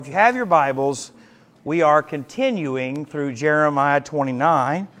If you have your Bibles, we are continuing through Jeremiah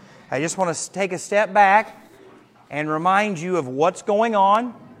 29. I just want to take a step back and remind you of what's going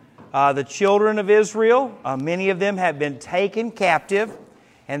on. The children of Israel, many of them have been taken captive,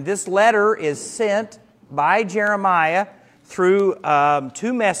 and this letter is sent by Jeremiah through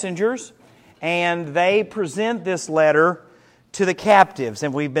two messengers, and they present this letter to the captives.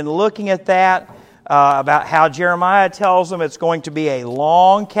 And we've been looking at that, about how Jeremiah tells them it's going to be a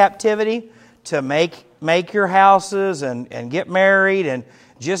long captivity to make your houses and get married and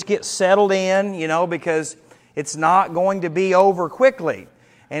just get settled in, because it's not going to be over quickly.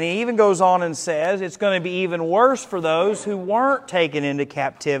 And he even goes on and says it's going to be even worse for those who weren't taken into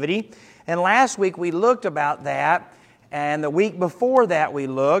captivity. And last week we looked about that, and the week before that we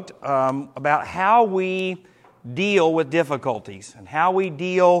looked about how we deal with difficulties and how we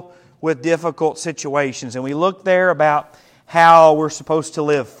deal with difficult situations. And we looked there about how we're supposed to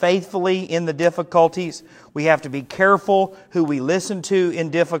live faithfully in the difficulties. We have to be careful who we listen to in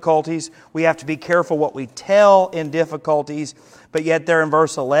difficulties. We have to be careful what we tell in difficulties. But yet there in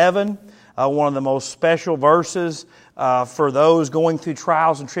verse 11, one of the most special verses for those going through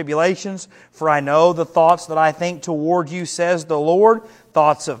trials and tribulations. For I know the thoughts that I think toward you, says the Lord,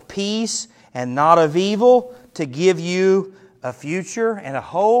 thoughts of peace and not of evil, to give you a future and a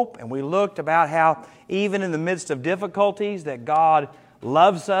hope. And we looked about how even in the midst of difficulties that God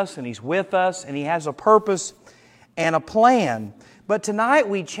loves us and He's with us and He has a purpose and a plan. But tonight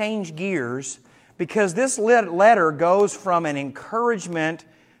we change gears because this letter goes from an encouragement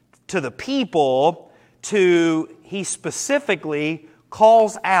to the people to He specifically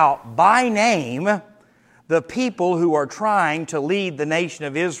calls out by name the people who are trying to lead the nation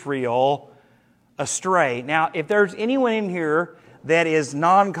of Israel astray. Now, if there's anyone in here that is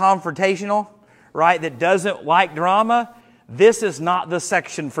non-confrontational, right, that doesn't like drama, this is not the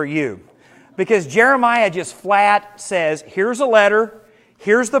section for you. Because Jeremiah just flat says, here's a letter,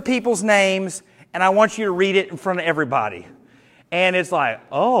 here's the people's names, and I want you to read it in front of everybody. And it's like,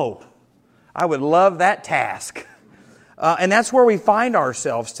 oh, I would love that task. And that's where we find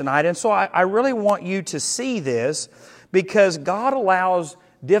ourselves tonight. And so I really want you to see this, because God allows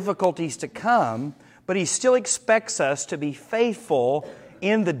difficulties to come, but He still expects us to be faithful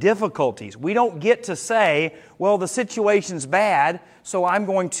in the difficulties. We don't get to say, well, the situation's bad, so I'm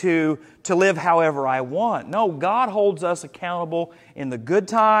going to live however I want. No, God holds us accountable in the good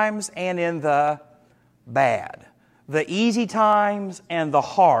times and in the bad, the easy times and the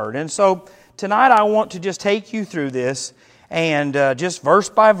hard. And so tonight I want to just take you through this and just verse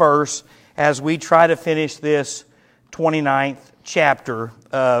by verse as we try to finish this 29th chapter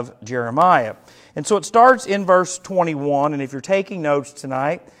of Jeremiah. And so it starts in verse 21, and if you're taking notes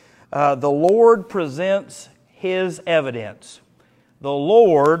tonight, the Lord presents His evidence. The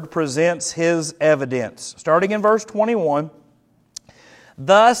Lord presents His evidence. Starting in verse 21,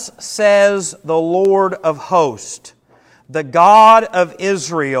 thus says the Lord of hosts, the God of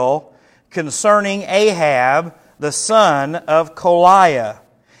Israel, concerning Ahab, the son of Koliah,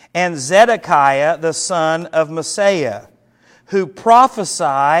 and Zedekiah, the son of Maaseiah, who prophesy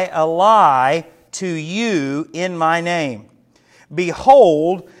a lie to you in my name.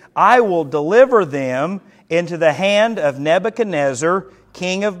 Behold, I will deliver them into the hand of Nebuchadnezzar,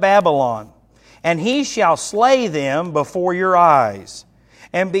 king of Babylon, and he shall slay them before your eyes.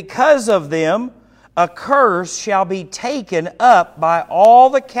 And because of them, a curse shall be taken up by all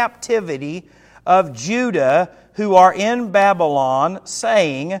the captivity of Judah who are in Babylon,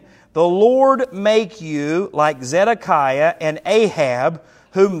 saying, the Lord make you like Zedekiah and Ahab,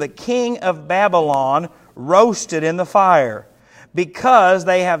 whom the king of Babylon roasted in the fire, because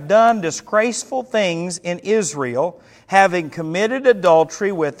they have done disgraceful things in Israel, having committed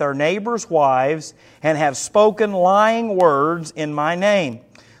adultery with their neighbors' wives, and have spoken lying words in my name,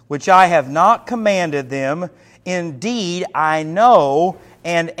 which I have not commanded them. Indeed, I know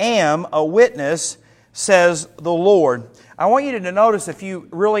and am a witness, says the Lord. I want you to notice a few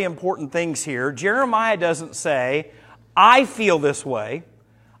really important things here. Jeremiah doesn't say, I feel this way,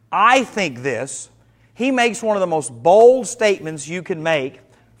 I think this. He makes one of the most bold statements you can make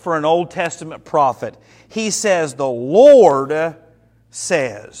for an Old Testament prophet. He says, the Lord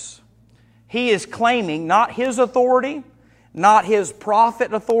says. He is claiming not his authority, not his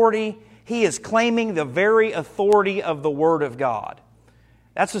prophet authority. He is claiming the very authority of the Word of God.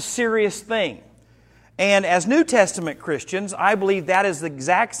 That's a serious thing. And as New Testament Christians, I believe that is the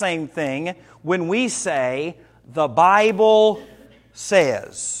exact same thing when we say, the Bible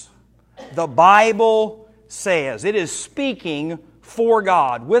says. The Bible says. It is speaking for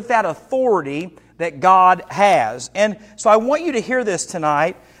God with that authority that God has. And so I want you to hear this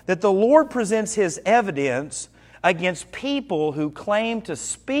tonight that the Lord presents His evidence against people who claim to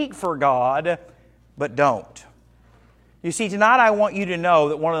speak for God but don't. You see, tonight I want you to know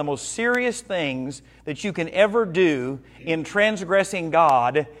that one of the most serious things that you can ever do in transgressing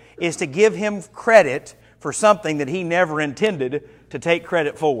God is to give Him credit for something that He never intended to take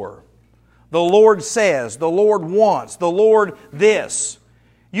credit for. The Lord says, the Lord wants, the Lord this.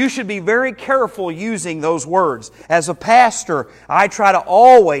 You should be very careful using those words. As a pastor, I try to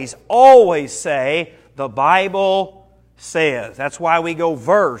always say, the Bible says. That's why we go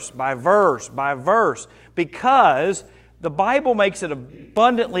verse by verse by verse, because the Bible makes it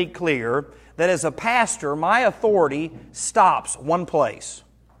abundantly clear that as a pastor, my authority stops one place,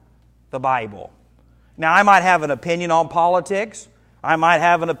 the Bible. Now, I might have an opinion on politics. I might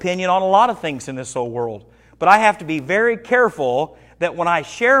have an opinion on a lot of things in this whole world. But I have to be very careful that when I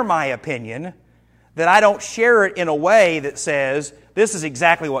share my opinion, that I don't share it in a way that says, this is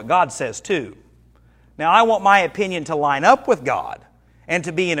exactly what God says too. Now, I want my opinion to line up with God and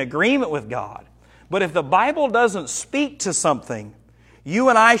to be in agreement with God. But if the Bible doesn't speak to something, you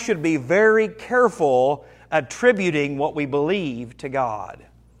and I should be very careful attributing what we believe to God.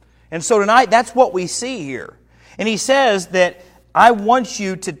 And so tonight, that's what we see here. And he says that I want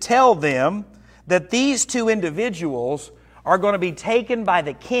you to tell them that these two individuals are going to be taken by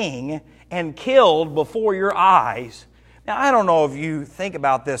the king and killed before your eyes. Now, I don't know if you think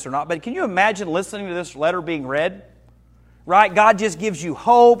about this or not, but can you imagine listening to this letter being read? Right? God just gives you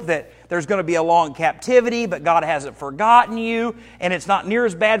hope that there's going to be a long captivity, but God hasn't forgotten you, and it's not near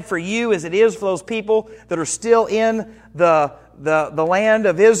as bad for you as it is for those people that are still in the land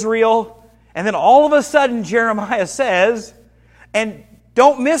of Israel. And then all of a sudden Jeremiah says, and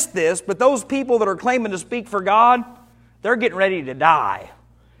don't miss this, but those people that are claiming to speak for God, they're getting ready to die.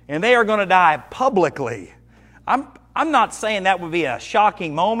 And they are going to die publicly. I'm not saying that would be a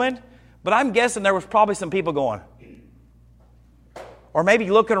shocking moment, but I'm guessing there was probably some people going, or maybe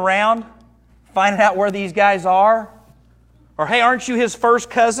looking around, finding out where these guys are. Or, hey, aren't you his first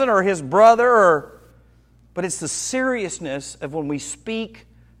cousin or his brother? But it's the seriousness of when we speak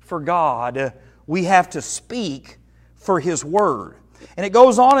for God, we have to speak for His Word. And it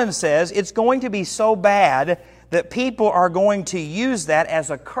goes on and says, it's going to be so bad that people are going to use that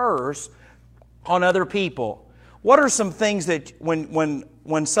as a curse on other people. What are some things that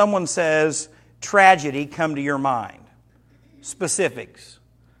when someone says tragedy come to your mind? Specifics.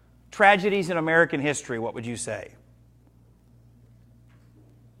 Tragedies in American history, what would you say?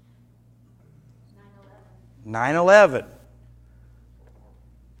 9/11.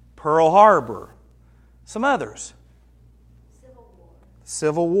 Pearl Harbor. Some others.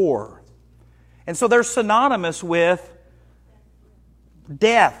 Civil War. And so they're synonymous with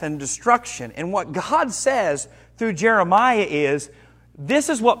death and destruction. And what God says through Jeremiah is, this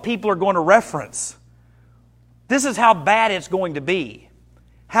is what people are going to reference. This is how bad it's going to be.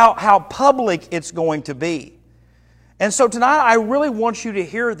 How public it's going to be. And so tonight I really want you to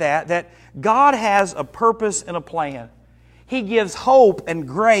hear that God has a purpose and a plan. He gives hope and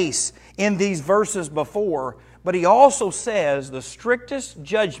grace in these verses before, but He also says the strictest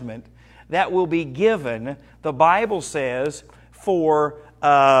judgment that will be given, the Bible says, for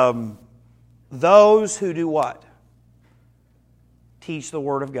those who do what? Teach the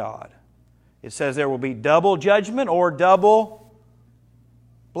Word of God. It says there will be double judgment or double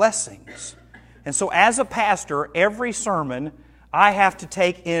blessings. And so as a pastor, every sermon I have to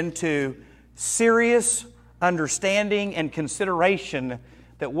take into serious understanding and consideration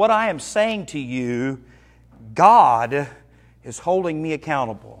that what I am saying to you, God is holding me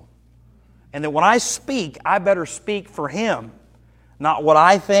accountable. And that when I speak, I better speak for Him. Not what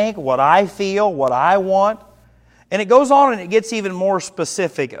I think, what I feel, what I want. And it goes on and it gets even more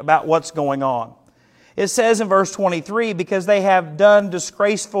specific about what's going on. It says in verse 23, because they have done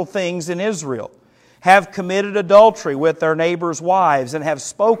disgraceful things in Israel, have committed adultery with their neighbors' wives, and have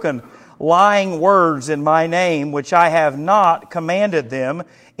spoken lying words in my name, which I have not commanded them.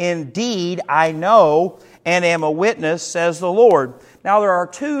 Indeed, I know and am a witness, says the Lord. Now, there are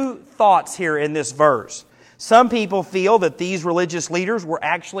two thoughts here in this verse. Some people feel that these religious leaders were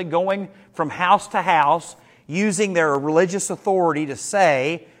actually going from house to house, using their religious authority to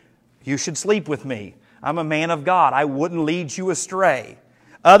say, you should sleep with me. I'm a man of God. I wouldn't lead you astray.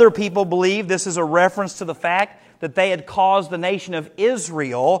 Other people believe this is a reference to the fact that they had caused the nation of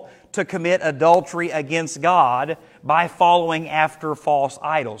Israel to commit adultery against God by following after false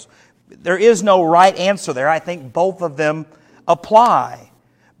idols. There is no right answer there. I think both of them apply.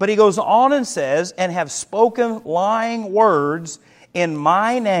 But he goes on and says, and have spoken lying words in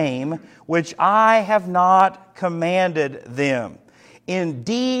my name, which I have not commanded them.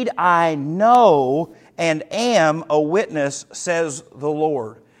 Indeed, I know and am a witness, says the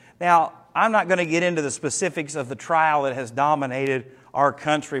Lord. Now, I'm not going to get into the specifics of the trial that has dominated our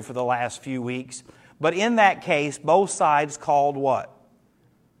country for the last few weeks. But in that case, both sides called what?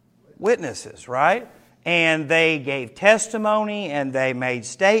 Witnesses, right? And they gave testimony and they made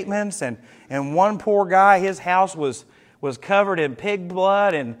statements. And one poor guy, his house was covered in pig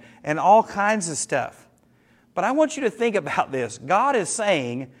blood and all kinds of stuff. But I want you to think about this. God is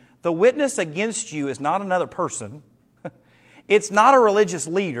saying the witness against you is not another person. It's not a religious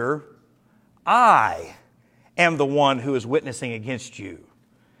leader. I am the one who is witnessing against you.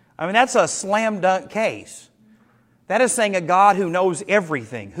 I mean, that's a slam dunk case. That is saying a God who knows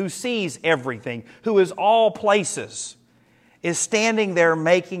everything, who sees everything, who is all places, is standing there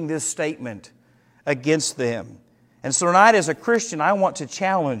making this statement against them. And so tonight as a Christian, I want to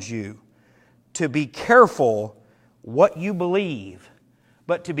challenge you to be careful what you believe,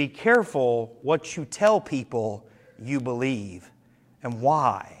 but to be careful what you tell people you believe and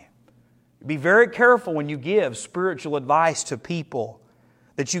why. Be very careful when you give spiritual advice to people,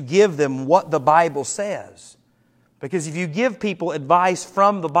 that you give them what the Bible says. Because if you give people advice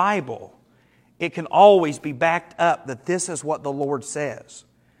from the Bible, it can always be backed up that this is what the Lord says.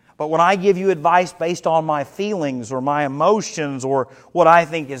 But when I give you advice based on my feelings or my emotions or what I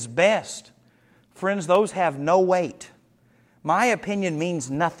think is best, friends, those have no weight. My opinion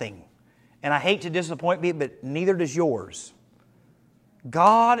means nothing. And I hate to disappoint you, but neither does yours.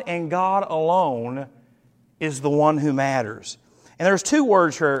 God and God alone is the one who matters. And there's two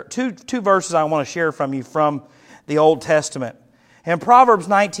words here, two verses I want to share from you from the Old Testament. In Proverbs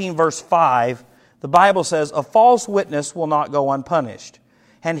 19, verse 5, the Bible says, "A false witness will not go unpunished,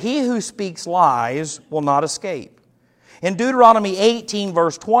 and he who speaks lies will not escape." In Deuteronomy 18,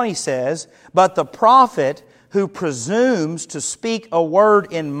 verse 20 says, "But the prophet who presumes to speak a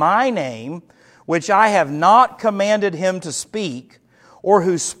word in my name, which I have not commanded him to speak, or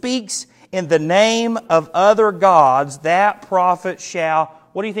who speaks in the name of other gods, that prophet shall..."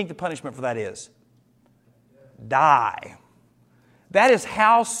 What do you think the punishment for that is? Die. That is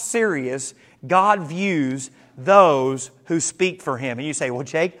how serious God views those who speak for Him. And you say, "Well,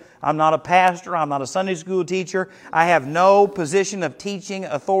 Jake, I'm not a pastor, I'm not a Sunday school teacher, I have no position of teaching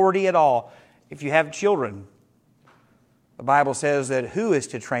authority at all." If you have children, the Bible says that who is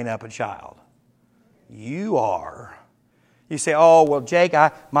to train up a child? You are. You say, "Oh, well, Jake,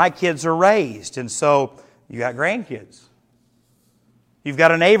 my kids are raised," and so you got grandkids. You've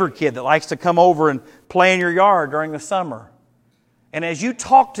got a neighbor kid that likes to come over and play in your yard during the summer. And as you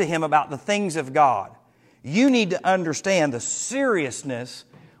talk to him about the things of God, you need to understand the seriousness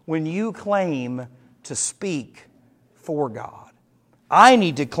when you claim to speak for God. I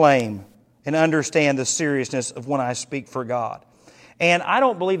need to claim and understand the seriousness of when I speak for God. And I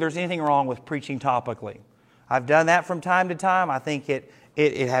don't believe there's anything wrong with preaching topically. I've done that from time to time. I think it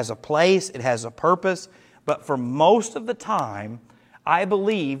has a place, it has a purpose. But for most of the time, I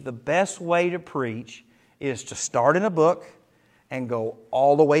believe the best way to preach is to start in a book and go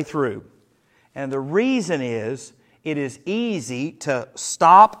all the way through. And the reason is, it is easy to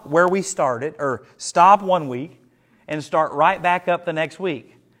stop where we started, or stop one week and start right back up the next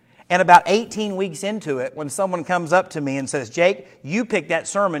week. And about 18 weeks into it, when someone comes up to me and says, "Jake, you picked that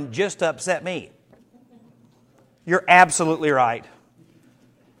sermon just to upset me." You're absolutely right.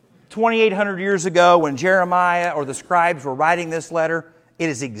 2,800 years ago, when Jeremiah or the scribes were writing this letter, it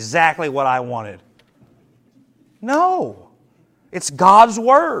is exactly what I wanted. No. It's God's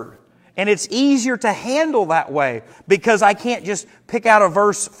Word. And it's easier to handle that way because I can't just pick out a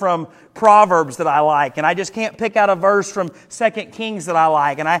verse from Proverbs that I like, and I just can't pick out a verse from 2 Kings that I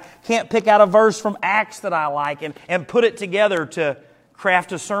like, and I can't pick out a verse from Acts that I like and put it together to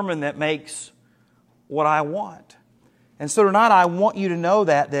craft a sermon that makes what I want. And so tonight I want you to know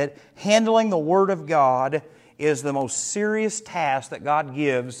that handling the Word of God is the most serious task that God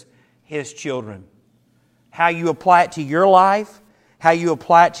gives His children. How you apply it to your life, how you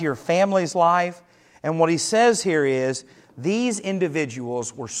apply it to your family's life. And what He says here is, these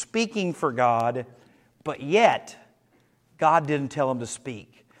individuals were speaking for God, but yet God didn't tell them to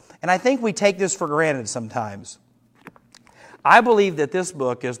speak. And I think we take this for granted sometimes. I believe that this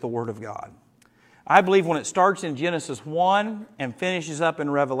book is the Word of God. I believe when it starts in Genesis 1 and finishes up in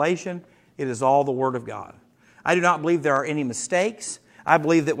Revelation, it is all the Word of God. I do not believe there are any mistakes. I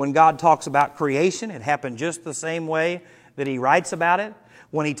believe that when God talks about creation, it happened just the same way that He writes about it.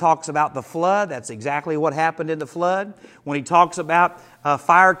 When He talks about the flood, that's exactly what happened in the flood. When He talks about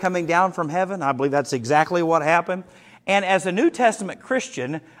fire coming down from heaven, I believe that's exactly what happened. And as a New Testament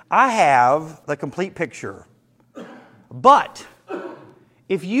Christian, I have the complete picture. But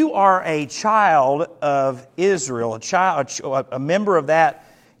If you are a child of Israel, a member of that,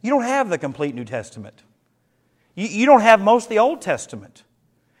 you don't have the complete New Testament. You don't have most of the Old Testament.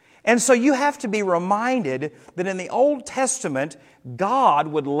 And so you have to be reminded that in the Old Testament, God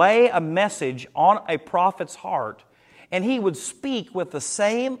would lay a message on a prophet's heart, and he would speak with the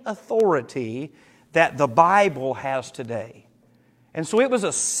same authority that the Bible has today. And so it was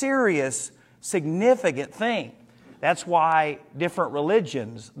a serious, significant thing. That's why different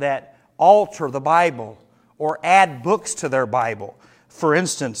religions that alter the Bible or add books to their Bible, for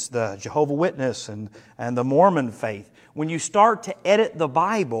instance, the Jehovah's Witness and the Mormon faith, when you start to edit the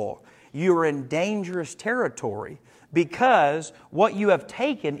Bible, you're in dangerous territory, because what you have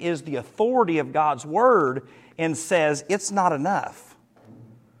taken is the authority of God's Word and says, it's not enough.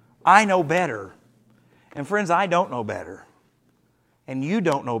 I know better. And friends, I don't know better. And you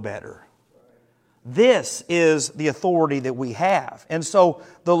don't know better. This is the authority that we have. And so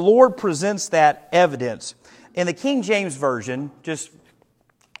the Lord presents that evidence. In the King James Version,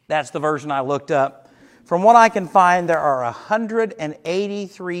 that's the version I looked up, from what I can find, there are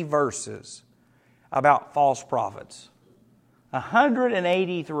 183 verses about false prophets.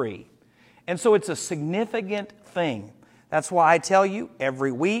 183. And so it's a significant thing. That's why I tell you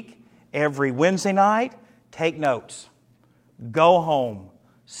every week, every Wednesday night, take notes. Go home,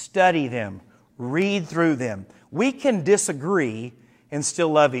 study them, read through them. We can disagree and still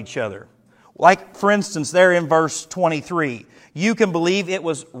love each other. Like, for instance, there in verse 23, you can believe it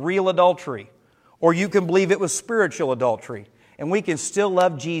was real adultery, or you can believe it was spiritual adultery, and we can still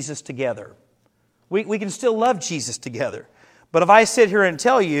love Jesus together. We can still love Jesus together. But if I sit here and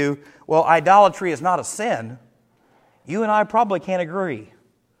tell you, well, idolatry is not a sin, you and I probably can't agree.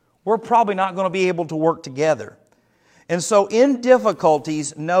 We're probably not going to be able to work together. And so in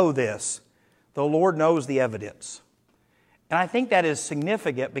difficulties, know this: the Lord knows the evidence. And I think that is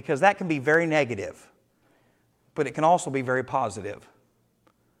significant, because that can be very negative, but it can also be very positive.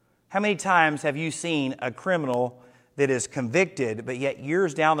 How many times have you seen a criminal that is convicted, but yet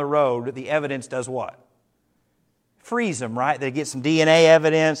years down the road, the evidence does what? Frees them, right? They get some DNA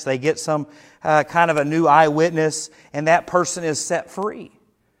evidence, they get some kind of a new eyewitness, and that person is set free.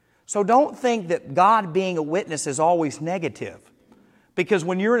 So don't think that God being a witness is always negative. Because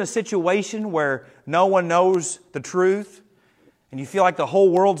when you're in a situation where no one knows the truth, and you feel like the whole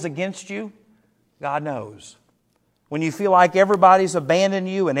world's against you, God knows. When you feel like everybody's abandoned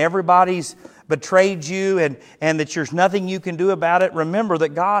you and everybody's betrayed you and that there's nothing you can do about it, remember that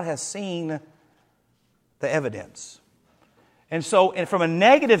God has seen the evidence. And so, from a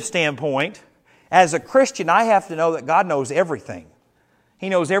negative standpoint, as a Christian, I have to know that God knows everything. He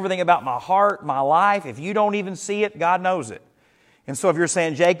knows everything about my heart, my life. If you don't even see it, God knows it. And so if you're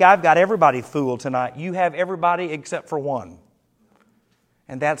saying, Jake, I've got everybody fooled tonight, you have everybody except for one.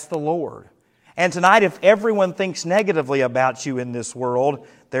 And that's the Lord. And tonight, if everyone thinks negatively about you in this world,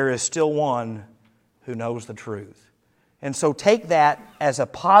 there is still one who knows the truth. And so take that as a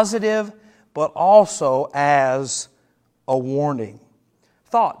positive, but also as a warning.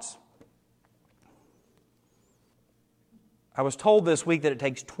 Thoughts? I was told this week that it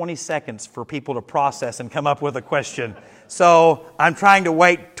takes 20 seconds for people to process and come up with a question. So I'm trying to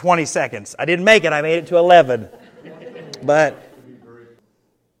wait 20 seconds. I didn't make it. I made it to 11. But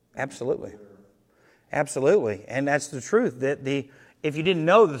absolutely. Absolutely. And that's the truth. That if you didn't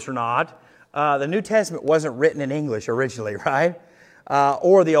know this or not, the New Testament wasn't written in English originally, right?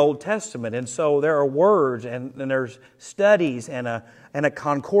 Or the Old Testament. And so there are words and there's studies and a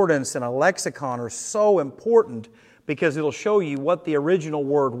concordance and a lexicon are so important, because it'll show you what the original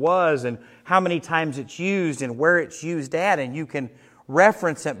word was and how many times it's used and where it's used at, and you can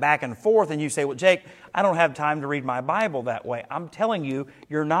reference it back and forth. And you say, well, Jake, I don't have time to read my Bible that way. I'm telling you,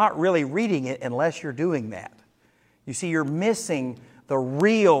 you're not really reading it unless you're doing that. You see, you're missing the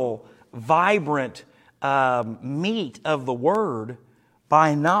real, vibrant meat of the Word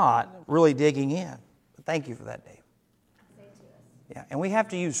by not really digging in. But thank you for that, Dave. Yeah, and we have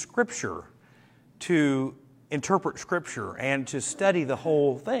to use Scripture to interpret Scripture and to study the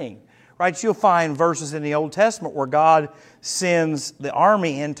whole thing. Right? You'll find verses in the Old Testament where God sends the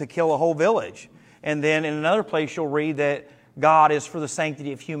army in to kill a whole village. And then in another place you'll read that God is for the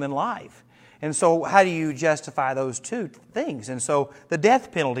sanctity of human life. And so how do you justify those two things? And so the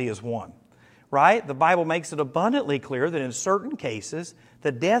death penalty is one. Right? The Bible makes it abundantly clear that in certain cases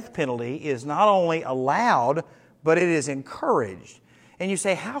the death penalty is not only allowed, but it is encouraged. And you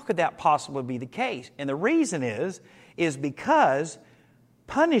say, how could that possibly be the case? And the reason is because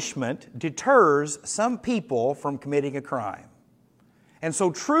punishment deters some people from committing a crime. And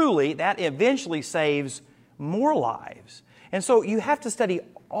so truly, that eventually saves more lives. And so you have to study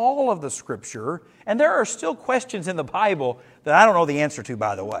all of the Scripture, and there are still questions in the Bible that I don't know the answer to,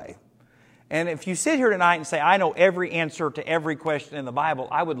 by the way. And if you sit here tonight and say, I know every answer to every question in the Bible,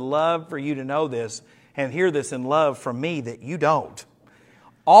 I would love for you to know this and hear this in love from me that you don't.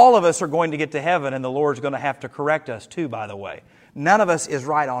 All of us are going to get to heaven, and the Lord's going to have to correct us too, by the way. None of us is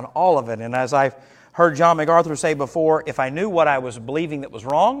right on all of it. And as I've heard John MacArthur say before, if I knew what I was believing that was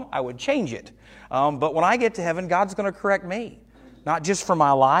wrong, I would change it. But when I get to heaven, God's going to correct me. Not just for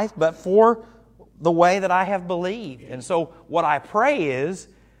my life, but for the way that I have believed. And so what I pray is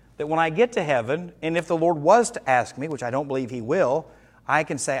that when I get to heaven, and if the Lord was to ask me, which I don't believe He will, I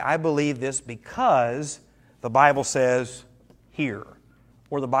can say, I believe this because the Bible says here,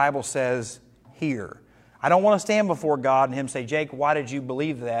 or the Bible says here. I don't want to stand before God and Him say, Jake, why did you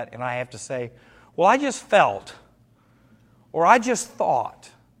believe that? And I have to say, well, I just felt, or I just thought,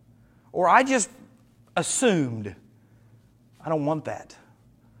 or I just assumed. I don't want that.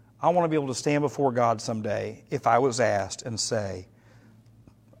 I want to be able to stand before God someday if I was asked and say,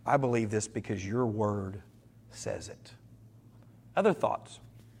 I believe this because your word says it. Other thoughts?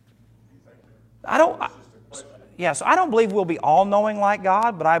 I don't believe we'll be all-knowing like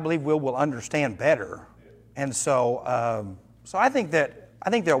God, but I believe we'll understand better. And so I think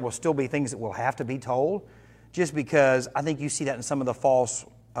there will still be things that will have to be told, just because I think you see that in some of the false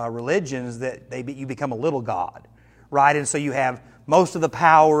religions that you become a little God, right? And so you have most of the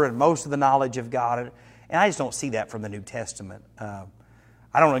power and most of the knowledge of God, and I just don't see that from the New Testament.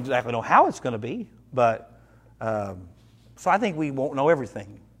 I don't exactly know how it's going to be, but so I think we won't know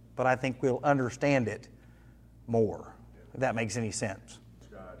everything, but I think we'll understand it more, if that makes any sense.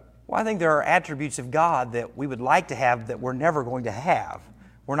 Well, I think there are attributes of God that we would like to have that we're never going to have.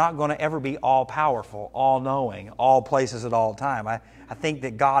 We're not going to ever be all-powerful, all-knowing, all places at all time. I think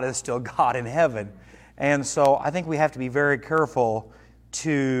that God is still God in heaven. And so I think we have to be very careful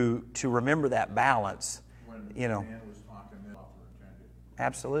to remember that balance. You know.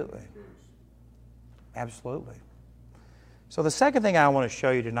 Absolutely. Absolutely. So the second thing I want to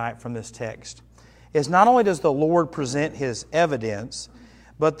show you tonight from this text is not only does the Lord present His evidence,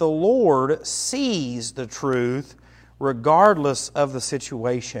 but the Lord sees the truth regardless of the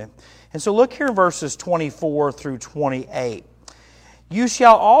situation. And so look here in verses 24 through 28. You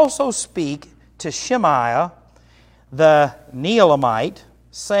shall also speak to Shemaiah the Neelamite,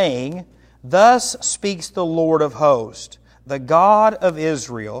 saying, Thus speaks the Lord of hosts, the God of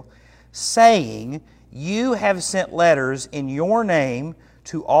Israel, saying, You have sent letters in your name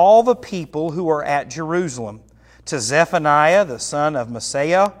to all the people who are at Jerusalem, to Zephaniah the son of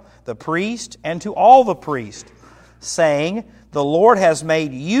Maaseiah the priest, and to all the priests, saying, The Lord has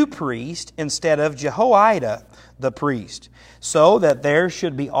made you priest instead of Jehoiada the priest, so that there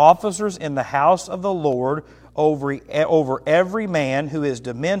should be officers in the house of the Lord over every man who is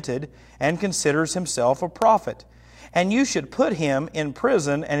demented and considers himself a prophet. And you should put him in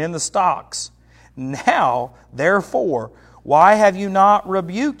prison and in the stocks. Now, therefore, why have you not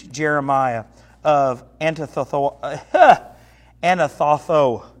rebuked Jeremiah of Anathoth,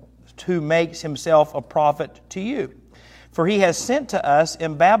 who makes himself a prophet to you? For he has sent to us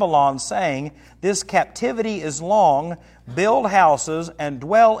in Babylon, saying, This captivity is long, build houses and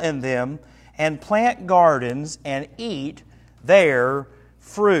dwell in them, and plant gardens and eat their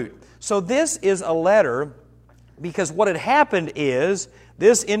fruit. So this is a letter, because what had happened is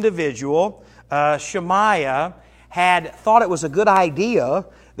this individual, Shemaiah, had thought it was a good idea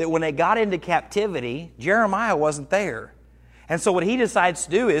that when they got into captivity, Jeremiah wasn't there. And so what he decides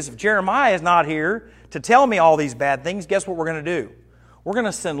to do is, if Jeremiah is not here to tell me all these bad things, guess what we're going to do? We're going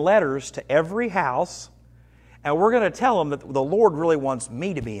to send letters to every house, and we're going to tell them that the Lord really wants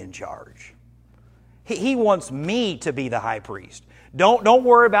me to be in charge. He wants me to be the high priest. Don't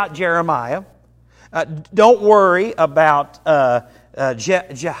worry about Jeremiah. Don't worry about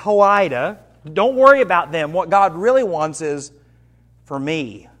Jehoiada. Don't worry about them. What God really wants is for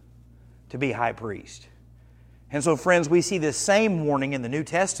me to be high priest. And so, friends, we see this same warning in the New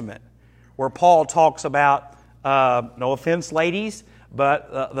Testament, where Paul talks about, no offense, ladies,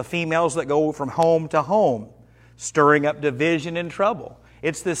 but the females that go from home to home, stirring up division and trouble.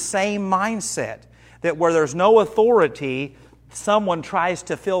 It's the same mindset, that where there's no authority, someone tries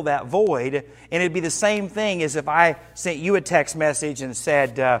to fill that void. And it'd be the same thing as if I sent you a text message and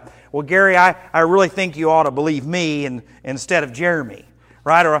said, well, Gary, I really think you ought to believe me instead of Jeremy.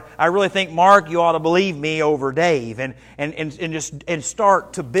 Right? Or I really think, Mark, you ought to believe me over Dave. And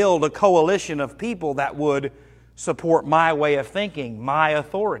start to build a coalition of people that would support my way of thinking, my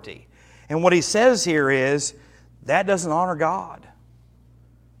authority. And what he says here is, that doesn't honor God.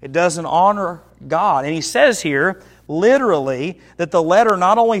 It doesn't honor God. And he says here, literally that the letter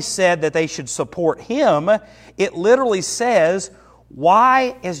not only said that they should support him, it literally says,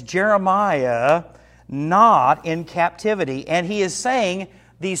 why is Jeremiah not in captivity? And he is saying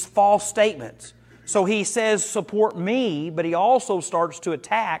these false statements. So he says, support me, but he also starts to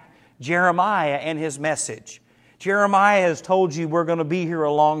attack Jeremiah and his message. Jeremiah has told you we're going to be here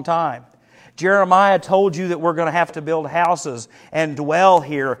a long time. Jeremiah told you that we're going to have to build houses and dwell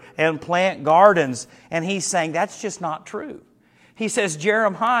here and plant gardens. And he's saying that's just not true. He says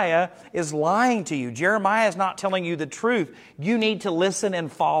Jeremiah is lying to you. Jeremiah is not telling you the truth. You need to listen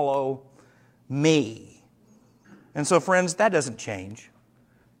and follow me. And so, friends, that doesn't change.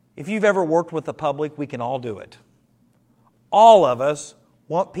 If you've ever worked with the public, we can all do it. All of us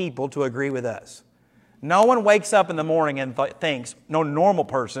want people to agree with us. No one wakes up in the morning and thinks, no normal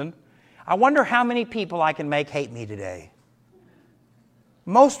person, I wonder how many people I can make hate me today.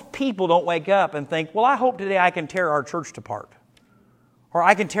 Most people don't wake up and think, well, I hope today I can tear our church apart. Or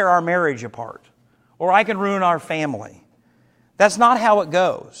I can tear our marriage apart. Or I can ruin our family. That's not how it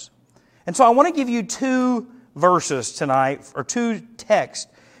goes. And so I want to give you two verses tonight, or two texts.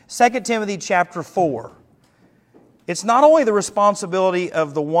 2 Timothy chapter 4. It's not only the responsibility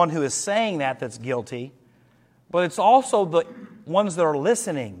of the one who is saying that that's guilty, but it's also the ones that are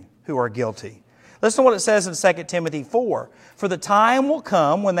listening who are guilty. Listen to what it says in 2 Timothy 4. For the time will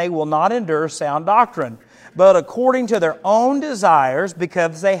come when they will not endure sound doctrine, but according to their own desires,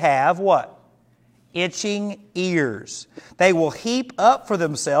 because they have what? Itching ears. They will heap up for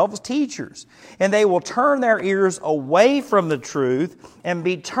themselves teachers, and they will turn their ears away from the truth and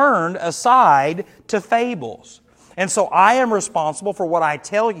be turned aside to fables. And so I am responsible for what I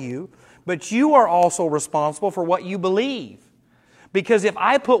tell you, but you are also responsible for what you believe. Because if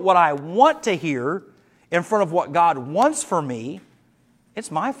I put what I want to hear in front of what God wants for me,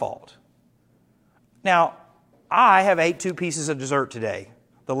 it's my fault. Now, I have ate 2 pieces of dessert today.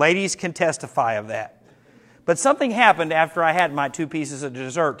 The ladies can testify of that. But something happened after I had my 2 pieces of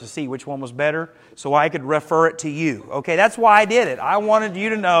dessert to see which one was better, so I could refer it to you. Okay, that's why I did it. I wanted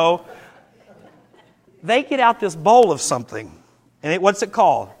you to know. They get out this bowl of something. And what's it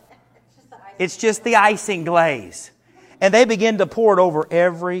called? It's just the icing glaze. And they begin to pour it over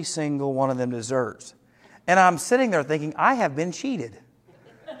every single one of them desserts. And I'm sitting there thinking, I have been cheated.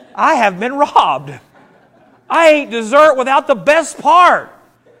 I have been robbed. I ate dessert without the best part.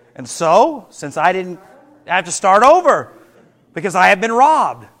 And so, since I didn't have to start over because I have been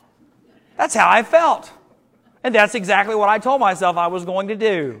robbed. That's how I felt. And that's exactly what I told myself I was going to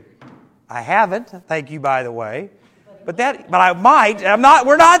do. I haven't, thank you by the way. But I might.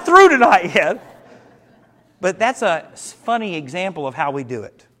 We're not through tonight yet. But that's a funny example of how we do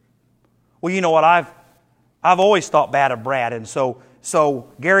it. Well, you know what? I've always thought bad of Brad, and so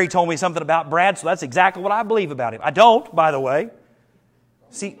Gary told me something about Brad, so that's exactly what I believe about him. I don't, by the way.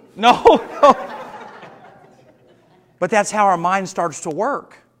 See, no. But that's how our mind starts to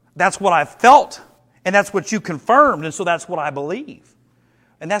work. That's what I felt, and that's what you confirmed, and so that's what I believe.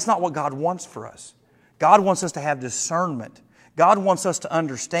 And that's not what God wants for us. God wants us to have discernment. God wants us to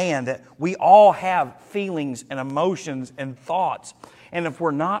understand that we all have feelings and emotions and thoughts. And if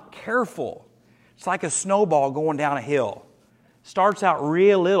we're not careful, it's like a snowball going down a hill. Starts out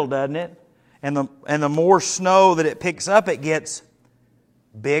real little, doesn't it? And the more snow that it picks up, it gets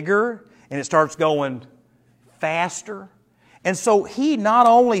bigger and it starts going faster. And so he not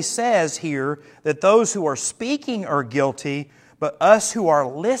only says here that those who are speaking are guilty, but us who are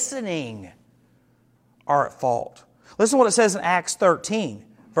listening are at fault. Listen to what it says in Acts 13,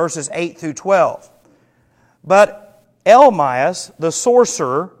 verses 8 through 12. But Elmias, the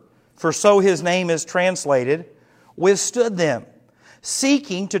sorcerer, for so his name is translated, withstood them,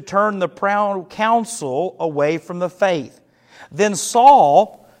 seeking to turn the proud council away from the faith. Then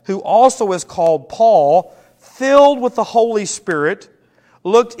Saul, who also is called Paul, filled with the Holy Spirit,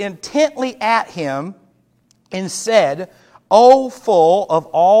 looked intently at him and said, O full of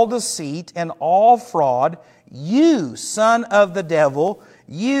all deceit and all fraud, you, son of the devil,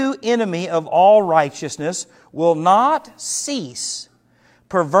 you enemy of all righteousness, will not cease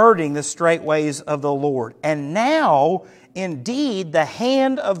perverting the straight ways of the Lord. And now, indeed, the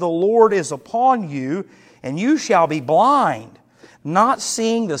hand of the Lord is upon you, and you shall be blind, not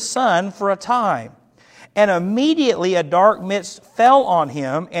seeing the sun for a time. And immediately a dark mist fell on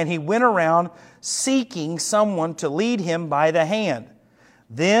him, and he went around seeking someone to lead him by the hand.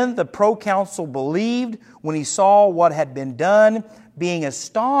 Then the proconsul believed when he saw what had been done, being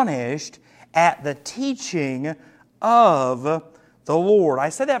astonished at the teaching of the Lord. I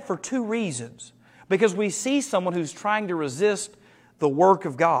said that for 2 reasons. Because we see someone who's trying to resist the work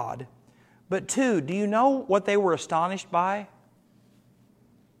of God, But 2, do you know what they were astonished by?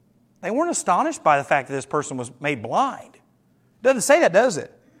 They weren't astonished by the fact that this person was made blind. Doesn't say that, does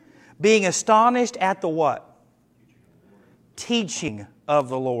it? Being astonished at the what? Teaching of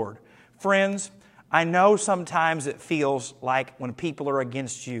the Lord. Friends, I know sometimes it feels like when people are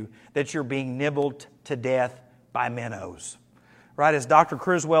against you that you're being nibbled to death by minnows. Right? As Dr.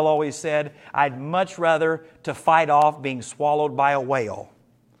 Criswell always said, I'd much rather to fight off being swallowed by a whale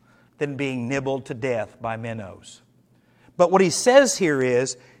than being nibbled to death by minnows. But what he says here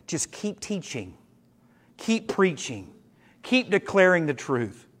is, just keep teaching, keep preaching, keep declaring the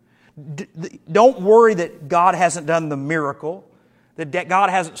truth. Don't worry that God hasn't done the miracle, that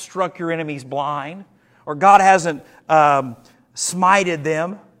God hasn't struck your enemies blind, or God hasn't smited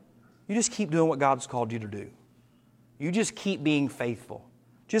them. You just keep doing what God's called you to do. You just keep being faithful.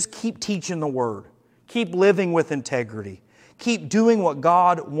 Just keep teaching the Word. Keep living with integrity. Keep doing what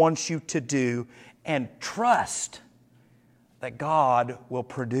God wants you to do, and trust that God will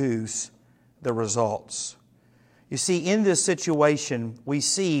produce the results. You see, in this situation, we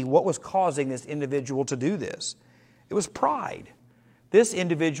see what was causing this individual to do this. It was pride. This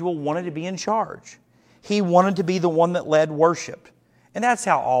individual wanted to be in charge. He wanted to be the one that led worship. And that's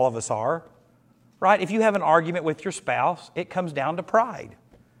how all of us are, right? If you have an argument with your spouse, it comes down to pride.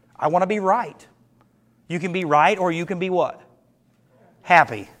 I want to be right. You can be right or you can be what?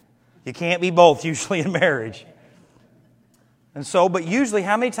 Happy. You can't be both usually in marriage. And so, but usually,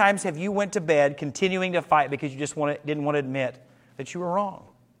 how many times have you went to bed continuing to fight because you just didn't want to admit that you were wrong?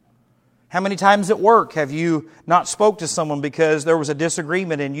 How many times at work have you not spoke to someone because there was a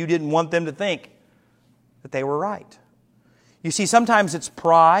disagreement and you didn't want them to think that they were right? You see, sometimes it's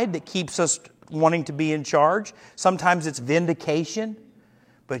pride that keeps us wanting to be in charge. Sometimes it's vindication.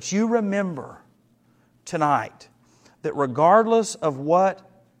 But you remember tonight that regardless of what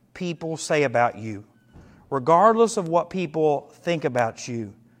people say about you, regardless of what people think about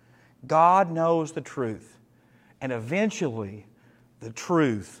you, God knows the truth. And eventually, the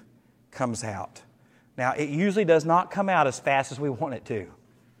truth comes out. Now, it usually does not come out as fast as we want it to.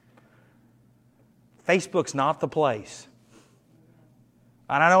 Facebook's not the place.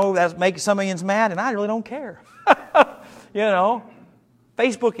 And I know that makes some of you mad, and I really don't care. You know,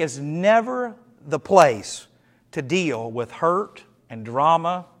 Facebook is never the place to deal with hurt and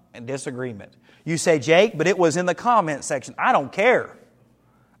drama and disagreement. You say, Jake, but it was in the comment section. I don't care.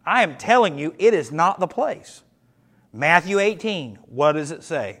 I am telling you, it is not the place. Matthew 18, what does it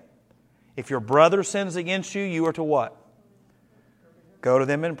say? If your brother sins against you, you are to what? Go to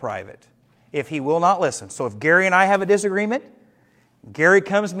them in private. If he will not listen. So if Gary and I have a disagreement, Gary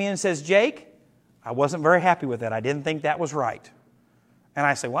comes to me and says, Jake, I wasn't very happy with that. I didn't think that was right. And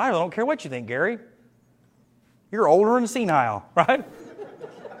I say, well, I don't care what you think, Gary. You're older and senile, right?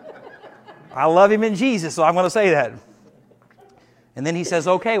 I love him in Jesus, so I'm going to say that. And then he says,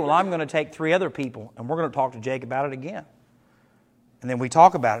 okay, well, I'm going to take 3 other people, and we're going to talk to Jake about it again. And then we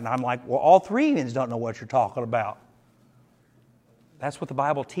talk about it, and I'm like, well, all 3 of you don't know what you're talking about. That's what the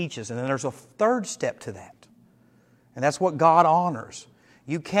Bible teaches. And then there's a third step to that. And that's what God honors.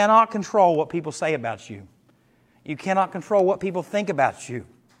 You cannot control what people say about you. You cannot control what people think about you.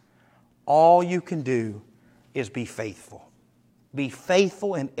 All you can do is be faithful. Be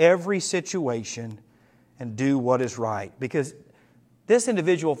faithful in every situation and do what is right. Because this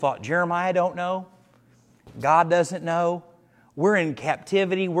individual thought, Jeremiah don't know. God doesn't know. We're in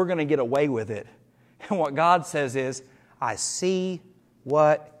captivity. We're going to get away with it. And what God says is, I see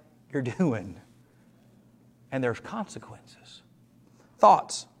what you're doing. And there's consequences.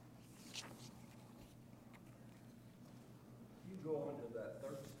 Thoughts? You go on to that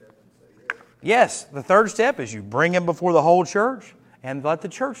third step and say, yes, the third step is you bring him before the whole church and let the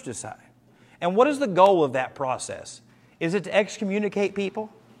church decide. And what is the goal of that process? Is it to excommunicate people?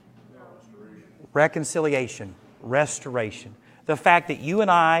 Reconciliation, restoration. The fact that you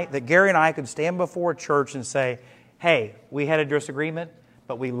and I, that Gary and I could stand before a church and say, hey, we had a disagreement,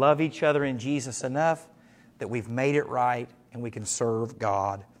 but we love each other in Jesus enough that we've made it right and we can serve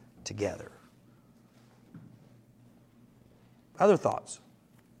God together. Other thoughts?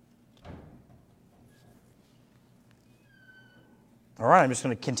 All right, I'm just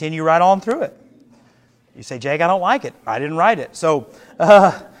going to continue right on through it. You say, Jake, I don't like it. I didn't write it. So,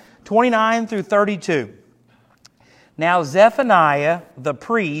 29 through 32. Now Zephaniah the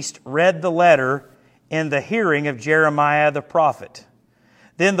priest read the letter in the hearing of Jeremiah the prophet.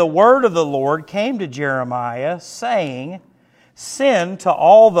 Then the word of the Lord came to Jeremiah, saying, send to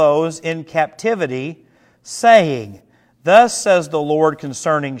all those in captivity, saying, thus says the Lord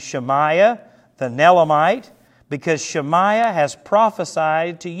concerning Shemaiah the Nelamite, because Shemaiah has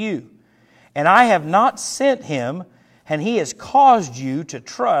prophesied to you. And I have not sent him, and he has caused you to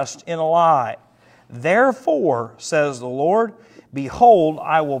trust in a lie. Therefore, says the Lord, behold,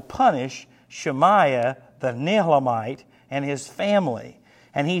 I will punish Shemaiah the Nehelamite and his family,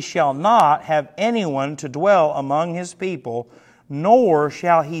 and he shall not have anyone to dwell among his people, nor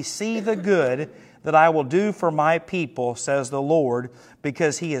shall he see the good that I will do for my people, says the Lord,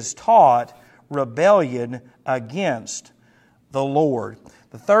 because he has taught rebellion against the Lord.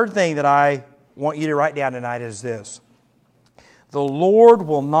 The third thing that I want you to write down tonight is this. The Lord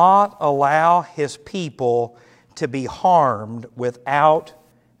will not allow His people to be harmed without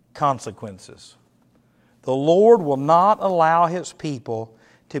consequences. The Lord will not allow His people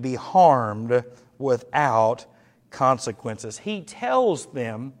to be harmed without consequences. He tells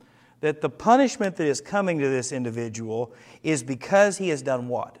them that the punishment that is coming to this individual is because he has done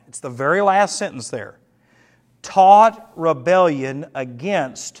what? It's the very last sentence there. Taught rebellion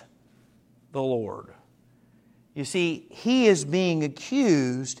against the Lord. You see, he is being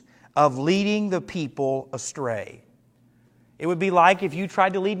accused of leading the people astray. It would be like if you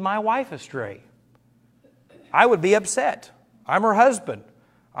tried to lead my wife astray. I would be upset. I'm her husband.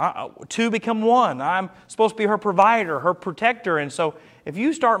 Two become one. I'm supposed to be her provider, her protector. And so if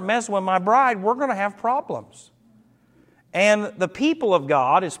you start messing with my bride, we're going to have problems. And the people of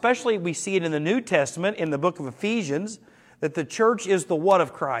God, especially we see it in the New Testament, in the book of Ephesians, that the church is the what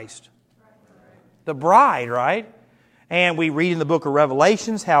of Christ? The bride, right? And we read in the book of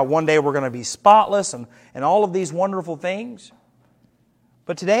Revelations how one day we're going to be spotless and all of these wonderful things.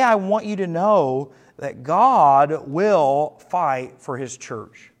 But today I want you to know that God will fight for His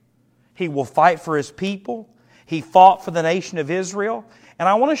church. He will fight for His people. He fought for the nation of Israel. And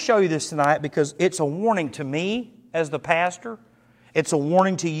I want to show you this tonight because it's a warning to me as the pastor. It's a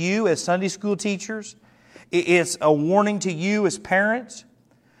warning to you as Sunday school teachers. It's a warning to you as parents.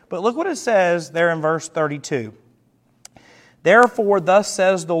 But look what it says there in verse 32. Therefore, thus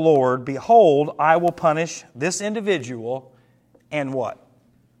says the Lord, behold, I will punish this individual and what?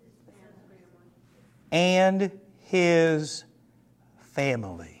 And his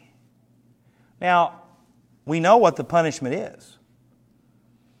family. Now, we know what the punishment is.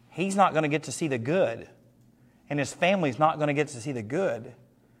 He's not going to get to see the good, and his family's not going to get to see the good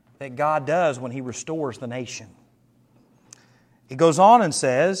that God does when He restores the nation. It goes on and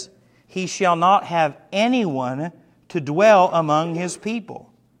says, He shall not have anyone to dwell among His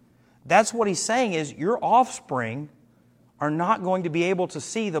people. That's what He's saying is your offspring are not going to be able to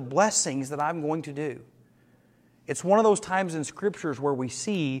see the blessings that I'm going to do. It's one of those times in Scriptures where we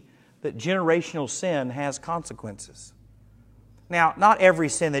see that generational sin has consequences. Now, not every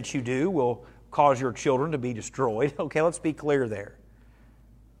sin that you do will cause your children to be destroyed. Okay, let's be clear there.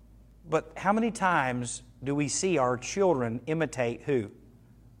 But how many times do we see our children imitate who?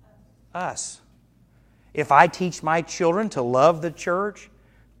 Us. If I teach my children to love the church,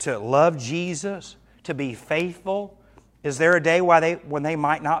 to love Jesus, to be faithful, is there a day when they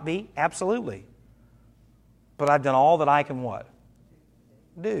might not be? Absolutely. But I've done all that I can what?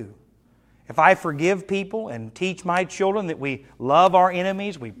 Do. If I forgive people and teach my children that we love our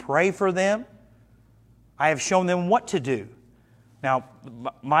enemies, we pray for them, I have shown them what to do. Now,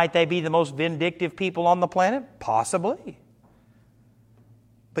 might they be the most vindictive people on the planet? Possibly.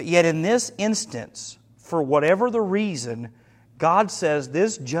 But yet in this instance, for whatever the reason, God says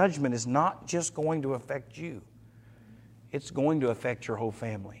this judgment is not just going to affect you. It's going to affect your whole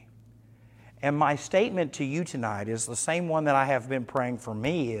family. And my statement to you tonight is the same one that I have been praying for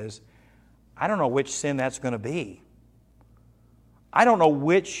me is, I don't know which sin that's going to be. I don't know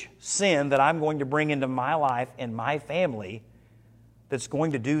which sin that I'm going to bring into my life and my family that's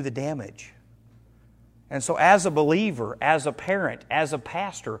going to do the damage. And so as a believer, as a parent, as a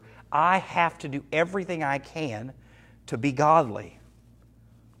pastor, I have to do everything I can to be godly,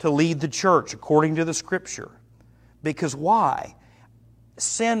 to lead the church according to the Scripture. Because why?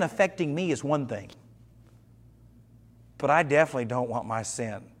 Sin affecting me is one thing. But I definitely don't want my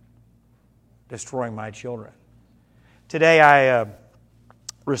sin destroying my children. Today I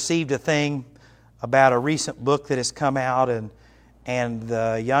received a thing about a recent book that has come out, and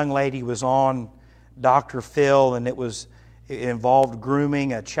the young lady was on Dr. Phil, and it involved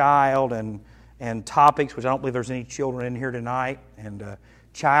grooming a child and topics, which I don't believe there's any children in here tonight, and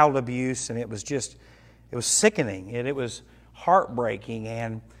child abuse, and it was sickening, and it was heartbreaking,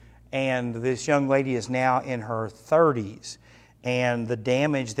 and this young lady is now in her 30s, and the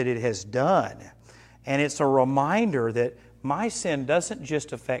damage that it has done. And it's a reminder that my sin doesn't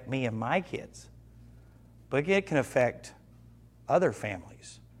just affect me and my kids, but it can affect other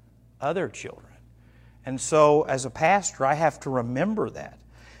families, other children. And so as a pastor, I have to remember that.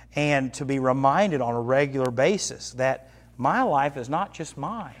 and to be reminded on a regular basis that my life is not just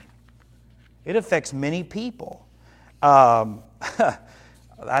mine. It affects many people. I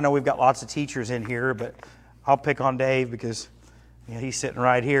know we've got lots of teachers in here, but I'll pick on Dave because he's sitting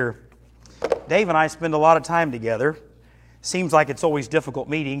right here. Dave and I spend a lot of time together. Seems like it's always difficult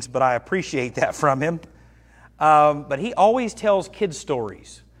meetings, but I appreciate that from him. But he always tells kids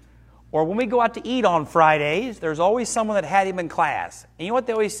stories. Or when we go out to eat on Fridays, there's always someone that had him in class. And you know what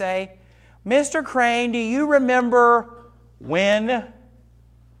they always say? Mr. Crane, do you remember when? And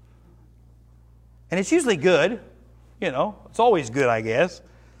it's usually good. It's always good, I guess.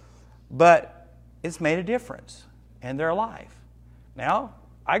 But it's made a difference in their life. Now,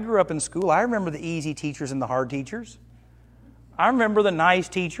 I grew up in school. I remember the easy teachers and the hard teachers. I remember the nice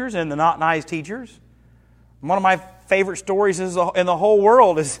teachers and the not nice teachers. One of my favorite stories in the whole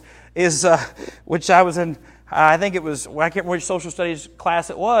world is which I was in, I think it was, I can't remember which social studies class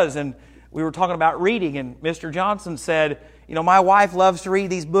it was, and we were talking about reading, and Mr. Johnson said, my wife loves to read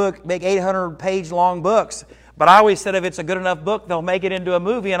these books, make 800-page long books, but I always said if it's a good enough book, they'll make it into a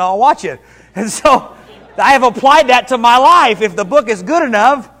movie and I'll watch it. And so I have applied that to my life. If the book is good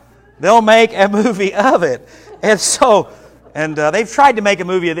enough, they'll make a movie of it. And so, they've tried to make a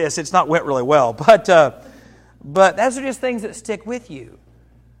movie of this. It's not went really well, but those are just things that stick with you.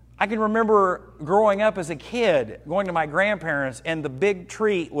 I can remember growing up as a kid, going to my grandparents, and the big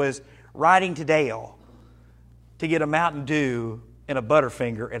treat was riding to Dale to get a Mountain Dew and a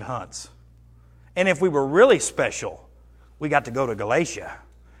Butterfinger at Hunt's. And if we were really special, we got to go to Galatia.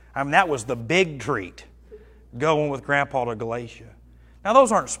 That was the big treat, going with Grandpa to Galatia. Now,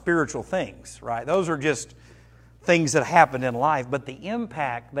 those aren't spiritual things, right? Those are just things that happened in life, but the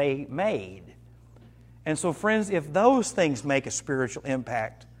impact they made. And so, friends, if those things make a spiritual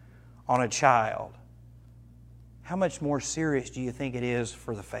impact on a child, how much more serious do you think it is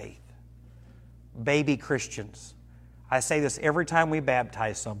for the faith? Baby Christians. I say this every time we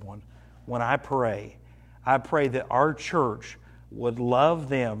baptize someone. When I pray that our church would love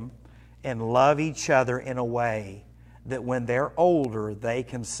them and love each other in a way that when they're older, they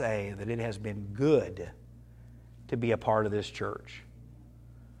can say that it has been good to be a part of this church.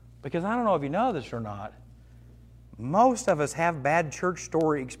 Because I don't know if you know this or not, most of us have bad church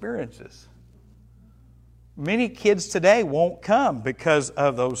story experiences. Many kids today won't come because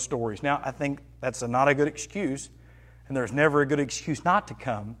of those stories. Now, I think that's not a good excuse, and there's never a good excuse not to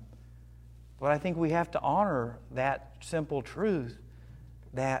come. But I think we have to honor that simple truth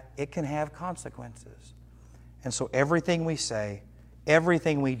that it can have consequences. And so everything we say,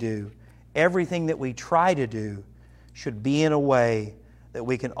 everything we do, everything that we try to do should be in a way that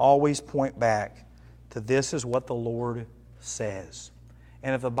we can always point back to this is what the Lord says.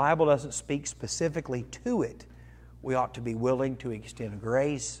 And if the Bible doesn't speak specifically to it, we ought to be willing to extend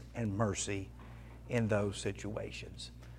grace and mercy in those situations.